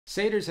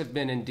Satyrs have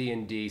been in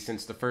D&D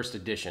since the first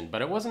edition,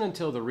 but it wasn't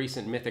until the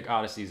recent Mythic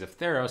Odysseys of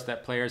Theros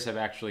that players have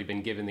actually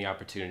been given the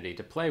opportunity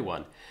to play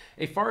one.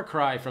 A far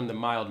cry from the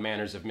mild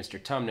manners of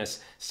Mr. Tumnus,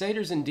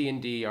 Satyrs in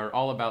D&D are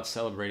all about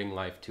celebrating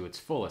life to its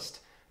fullest.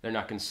 They're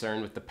not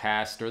concerned with the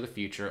past or the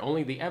future,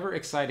 only the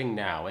ever-exciting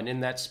now, and in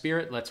that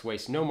spirit, let's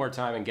waste no more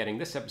time in getting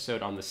this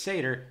episode on the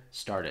Satyr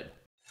started.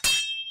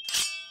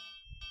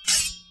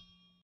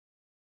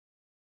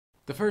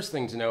 The first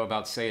thing to know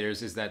about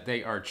Satyrs is that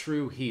they are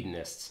true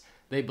hedonists.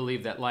 They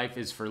believe that life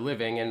is for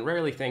living and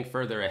rarely think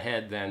further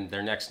ahead than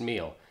their next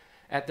meal.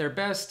 At their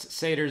best,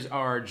 Satyrs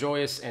are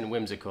joyous and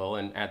whimsical,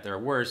 and at their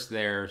worst,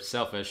 they're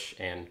selfish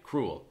and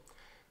cruel.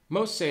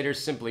 Most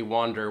Satyrs simply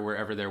wander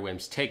wherever their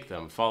whims take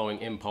them,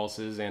 following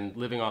impulses and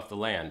living off the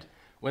land.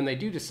 When they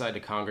do decide to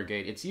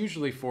congregate, it's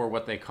usually for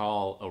what they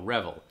call a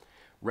revel.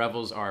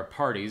 Revels are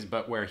parties,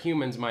 but where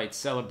humans might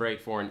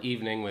celebrate for an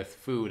evening with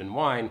food and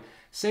wine,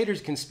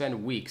 Satyrs can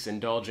spend weeks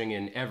indulging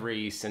in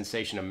every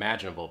sensation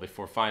imaginable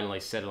before finally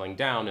settling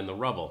down in the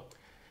rubble.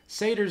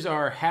 Satyrs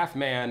are half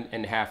man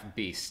and half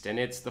beast, and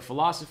it's the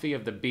philosophy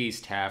of the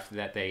beast half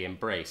that they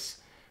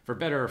embrace. For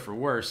better or for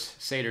worse,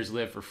 Satyrs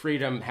live for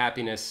freedom,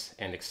 happiness,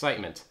 and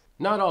excitement.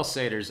 Not all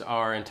Satyrs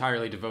are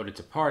entirely devoted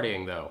to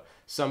partying, though.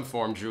 Some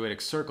form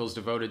druidic circles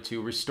devoted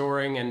to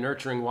restoring and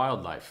nurturing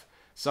wildlife.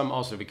 Some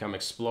also become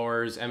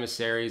explorers,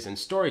 emissaries, and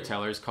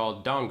storytellers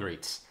called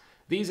dongreets.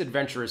 These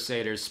adventurous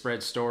Satyrs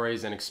spread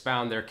stories and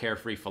expound their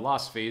carefree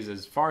philosophies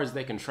as far as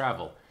they can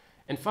travel.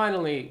 And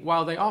finally,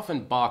 while they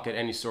often balk at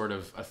any sort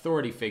of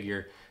authority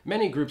figure,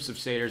 many groups of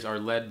Satyrs are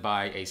led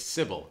by a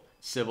sibyl.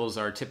 Sibyls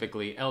are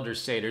typically elder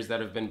Satyrs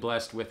that have been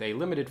blessed with a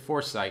limited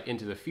foresight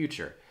into the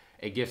future,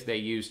 a gift they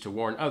use to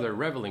warn other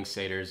reveling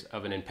Satyrs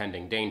of an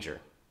impending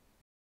danger.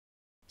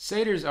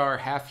 Satyrs are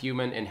half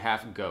human and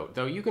half goat,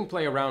 though you can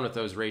play around with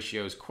those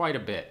ratios quite a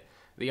bit.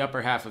 The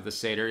upper half of the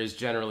satyr is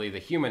generally the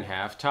human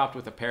half, topped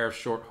with a pair of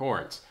short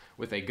horns,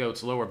 with a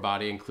goat's lower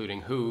body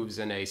including hooves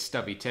and a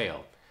stubby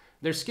tail.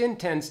 Their skin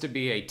tends to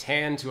be a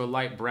tan to a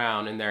light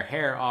brown, and their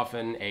hair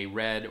often a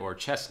red or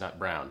chestnut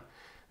brown.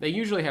 They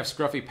usually have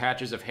scruffy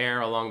patches of hair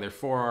along their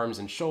forearms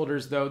and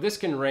shoulders, though this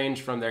can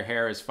range from their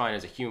hair as fine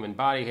as a human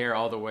body hair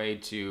all the way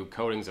to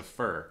coatings of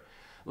fur.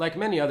 Like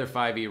many other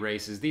 5e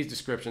races, these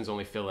descriptions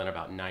only fill in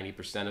about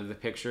 90% of the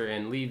picture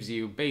and leaves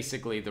you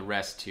basically the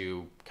rest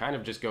to kind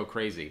of just go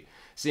crazy,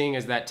 seeing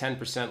as that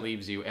 10%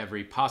 leaves you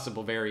every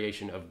possible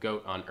variation of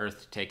goat on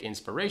Earth to take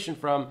inspiration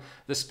from.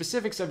 The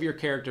specifics of your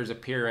character's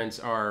appearance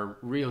are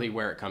really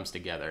where it comes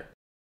together.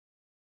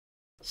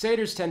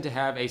 Satyrs tend to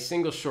have a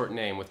single short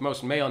name, with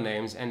most male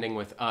names ending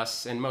with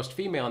us and most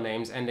female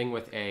names ending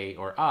with a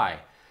or I.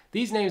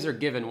 These names are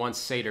given once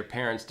satyr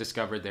parents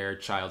discover their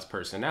child's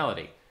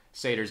personality.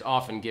 Satyrs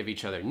often give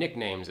each other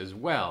nicknames as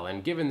well,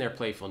 and given their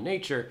playful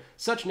nature,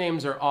 such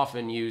names are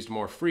often used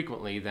more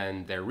frequently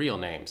than their real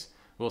names.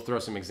 We'll throw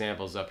some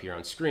examples up here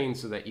on screen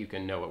so that you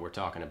can know what we're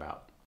talking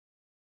about.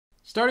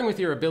 Starting with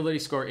your ability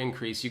score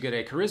increase, you get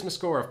a charisma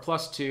score of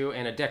 +2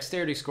 and a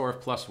dexterity score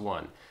of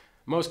 +1.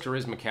 Most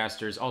charisma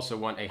casters also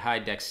want a high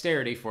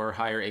dexterity for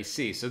higher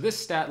AC, so this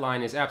stat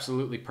line is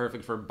absolutely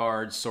perfect for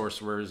bards,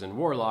 sorcerers, and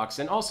warlocks,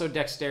 and also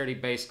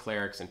dexterity-based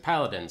clerics and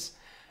paladins.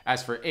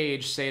 As for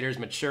age, satyrs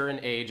mature in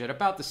age at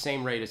about the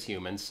same rate as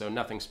humans, so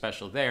nothing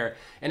special there.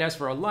 And as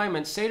for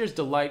alignment, satyrs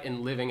delight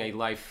in living a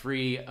life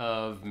free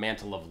of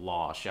mantle of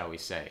law, shall we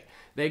say.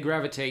 They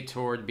gravitate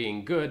toward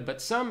being good, but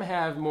some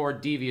have more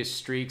devious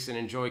streaks and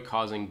enjoy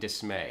causing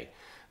dismay.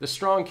 The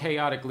strong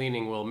chaotic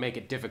leaning will make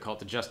it difficult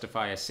to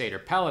justify a satyr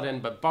paladin,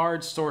 but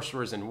bards,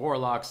 sorcerers, and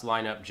warlocks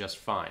line up just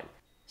fine.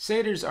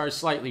 Satyrs are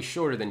slightly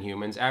shorter than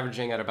humans,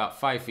 averaging at about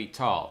 5 feet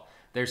tall.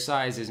 Their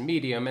size is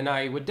medium, and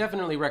I would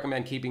definitely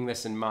recommend keeping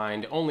this in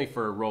mind only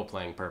for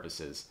role-playing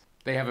purposes.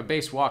 They have a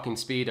base walking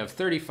speed of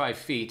 35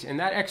 feet, and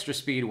that extra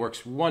speed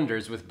works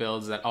wonders with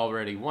builds that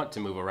already want to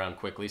move around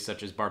quickly,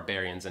 such as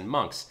barbarians and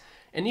monks.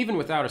 And even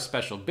without a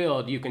special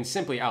build, you can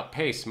simply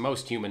outpace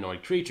most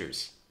humanoid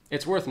creatures.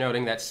 It's worth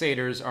noting that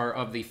satyrs are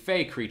of the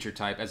fey creature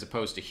type as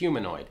opposed to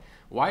humanoid.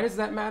 Why does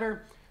that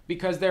matter?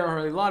 Because there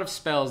are a lot of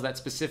spells that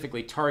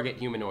specifically target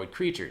humanoid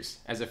creatures.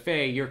 As a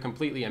Fae, you're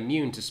completely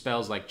immune to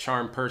spells like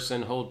Charm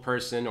Person, Hold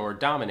Person, or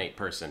Dominate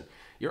Person.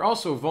 You're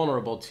also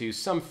vulnerable to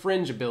some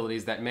fringe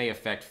abilities that may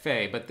affect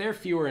Fae, but they're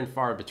fewer and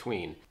far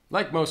between.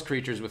 Like most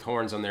creatures with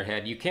horns on their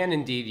head, you can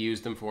indeed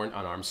use them for an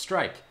unarmed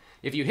strike.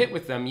 If you hit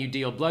with them, you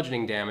deal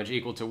bludgeoning damage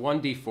equal to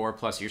 1d4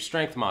 plus your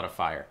strength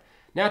modifier.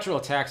 Natural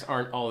attacks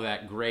aren't all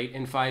that great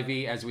in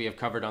 5e, as we have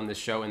covered on this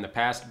show in the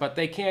past, but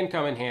they can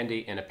come in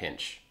handy in a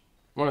pinch.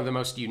 One of the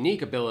most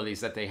unique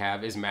abilities that they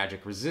have is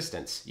magic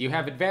resistance. You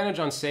have advantage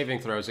on saving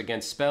throws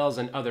against spells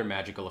and other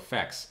magical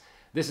effects.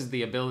 This is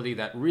the ability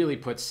that really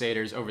puts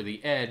satyrs over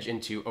the edge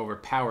into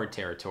overpowered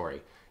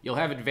territory. You'll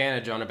have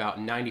advantage on about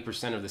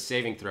 90% of the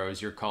saving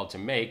throws you're called to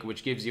make,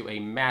 which gives you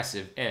a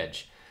massive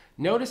edge.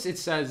 Notice it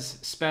says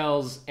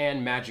spells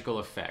and magical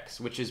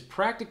effects, which is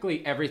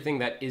practically everything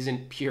that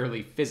isn't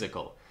purely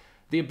physical.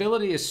 The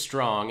ability is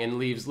strong and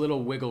leaves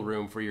little wiggle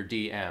room for your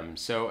DM,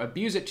 so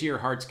abuse it to your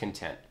heart's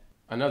content.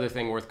 Another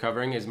thing worth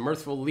covering is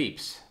mirthful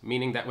leaps,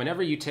 meaning that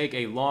whenever you take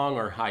a long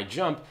or high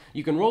jump,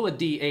 you can roll a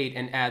d8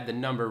 and add the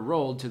number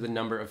rolled to the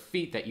number of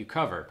feet that you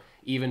cover,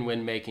 even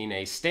when making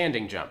a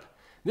standing jump.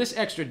 This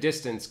extra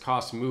distance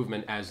costs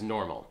movement as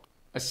normal.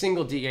 A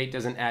single d8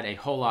 doesn't add a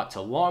whole lot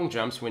to long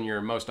jumps when you're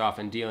most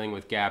often dealing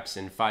with gaps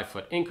in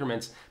 5-foot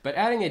increments, but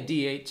adding a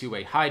d8 to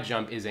a high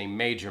jump is a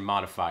major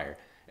modifier.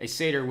 A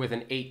satyr with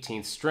an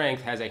 18th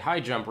strength has a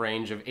high jump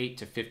range of 8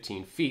 to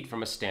 15 feet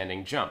from a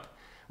standing jump.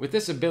 With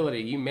this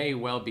ability, you may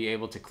well be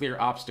able to clear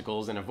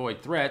obstacles and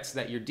avoid threats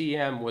that your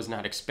DM was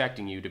not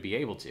expecting you to be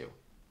able to.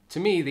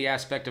 To me, the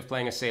aspect of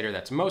playing a satyr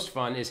that's most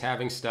fun is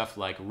having stuff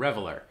like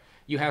Reveler.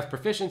 You have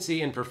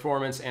proficiency in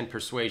performance and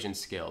persuasion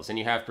skills, and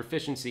you have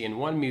proficiency in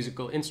one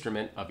musical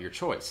instrument of your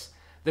choice.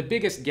 The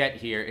biggest get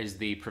here is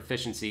the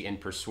proficiency in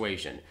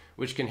persuasion,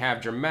 which can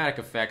have dramatic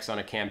effects on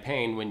a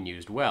campaign when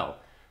used well.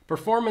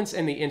 Performance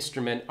and the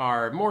instrument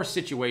are more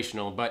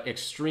situational but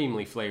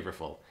extremely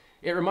flavorful.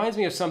 It reminds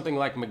me of something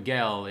like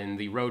Miguel in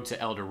The Road to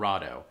El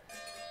Dorado.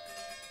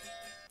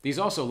 These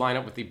also line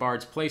up with the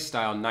bard's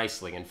playstyle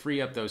nicely and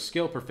free up those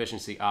skill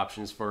proficiency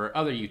options for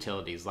other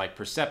utilities like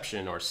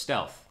perception or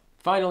stealth.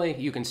 Finally,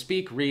 you can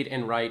speak, read,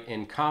 and write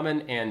in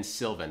Common and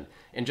Sylvan.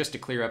 And just to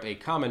clear up a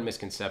common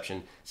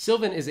misconception,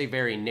 Sylvan is a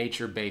very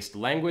nature-based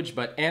language,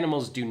 but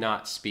animals do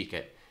not speak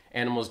it.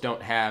 Animals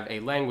don't have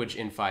a language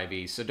in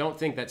 5e, so don't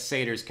think that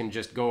satyrs can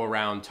just go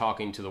around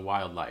talking to the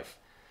wildlife.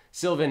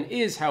 Sylvan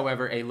is,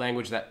 however, a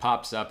language that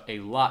pops up a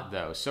lot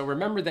though, so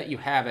remember that you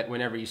have it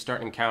whenever you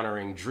start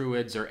encountering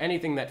druids or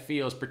anything that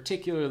feels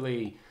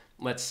particularly,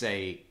 let's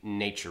say,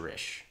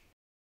 nature-ish.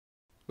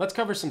 Let's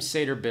cover some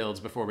satyr builds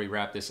before we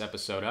wrap this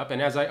episode up,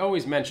 and as I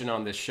always mention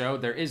on this show,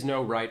 there is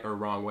no right or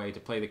wrong way to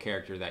play the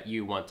character that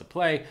you want to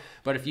play,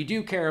 but if you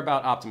do care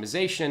about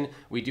optimization,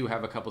 we do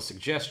have a couple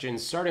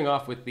suggestions, starting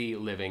off with the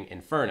Living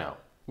Inferno.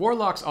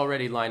 Warlocks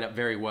already line up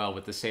very well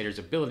with the Satyr's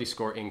ability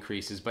score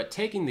increases, but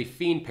taking the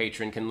Fiend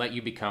Patron can let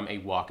you become a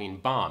walking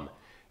bomb.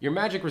 Your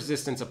magic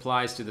resistance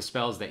applies to the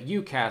spells that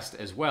you cast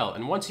as well,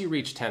 and once you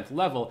reach 10th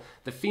level,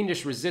 the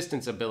Fiendish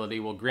Resistance ability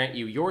will grant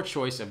you your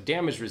choice of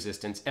damage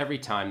resistance every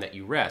time that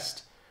you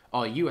rest.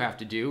 All you have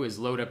to do is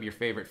load up your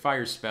favorite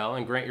fire spell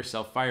and grant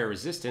yourself fire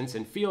resistance,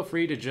 and feel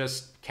free to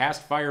just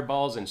cast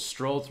fireballs and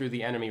stroll through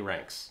the enemy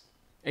ranks.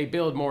 A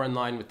build more in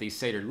line with the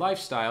Satyr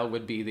lifestyle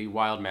would be the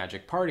Wild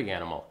Magic Party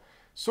Animal.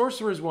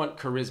 Sorcerers want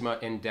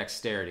charisma and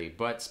dexterity,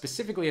 but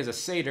specifically as a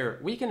satyr,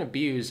 we can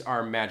abuse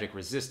our magic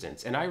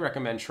resistance, and I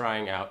recommend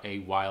trying out a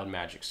wild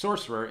magic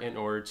sorcerer in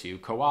order to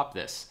co-opt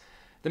this.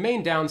 The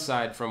main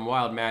downside from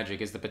wild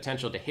magic is the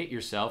potential to hit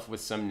yourself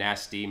with some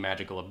nasty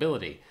magical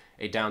ability,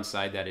 a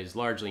downside that is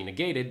largely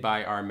negated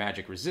by our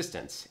magic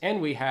resistance, and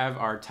we have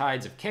our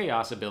Tides of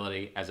Chaos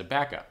ability as a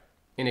backup.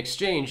 In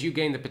exchange, you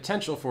gain the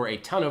potential for a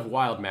ton of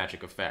wild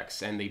magic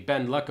effects, and the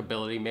Bend Luck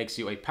ability makes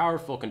you a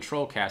powerful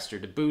control caster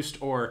to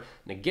boost or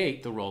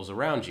negate the rolls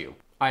around you.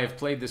 I have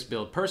played this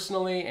build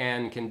personally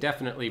and can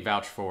definitely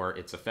vouch for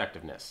its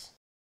effectiveness.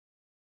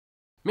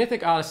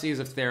 Mythic Odysseys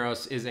of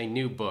Theros is a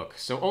new book,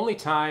 so only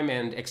time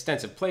and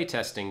extensive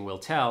playtesting will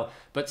tell,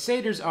 but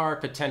satyrs are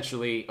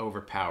potentially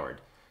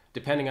overpowered.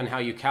 Depending on how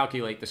you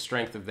calculate the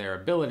strength of their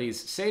abilities,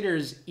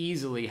 satyrs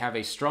easily have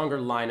a stronger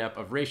lineup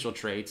of racial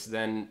traits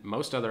than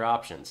most other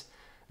options.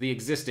 The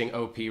existing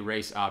OP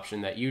race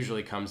option that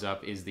usually comes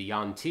up is the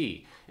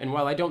Yuan-ti, and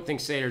while I don't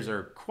think satyrs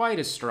are quite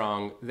as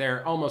strong,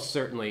 they're almost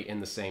certainly in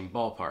the same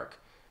ballpark.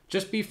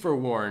 Just be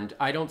forewarned,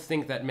 I don't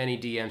think that many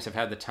DMs have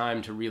had the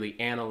time to really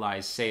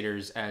analyze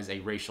satyrs as a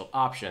racial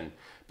option,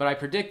 but I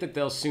predict that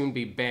they'll soon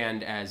be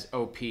banned as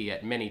OP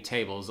at many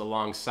tables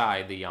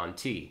alongside the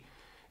Yuan-ti.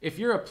 If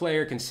you're a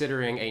player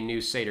considering a new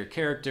satyr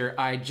character,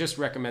 I just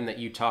recommend that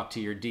you talk to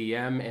your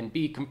DM and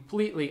be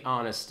completely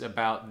honest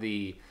about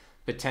the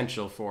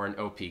potential for an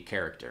OP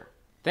character.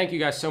 Thank you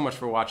guys so much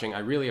for watching. I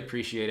really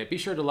appreciate it. Be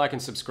sure to like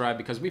and subscribe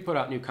because we put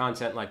out new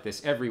content like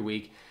this every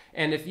week.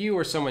 And if you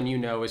or someone you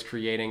know is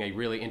creating a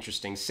really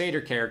interesting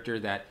satyr character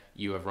that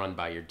you have run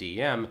by your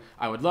DM,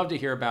 I would love to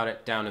hear about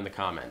it down in the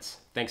comments.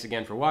 Thanks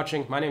again for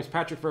watching. My name is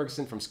Patrick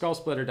Ferguson from Skull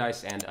Splitter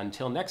Dice, and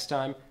until next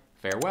time,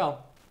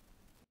 farewell.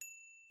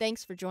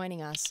 Thanks for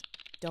joining us.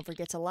 Don't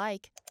forget to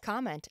like,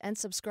 comment, and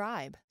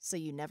subscribe so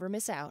you never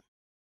miss out.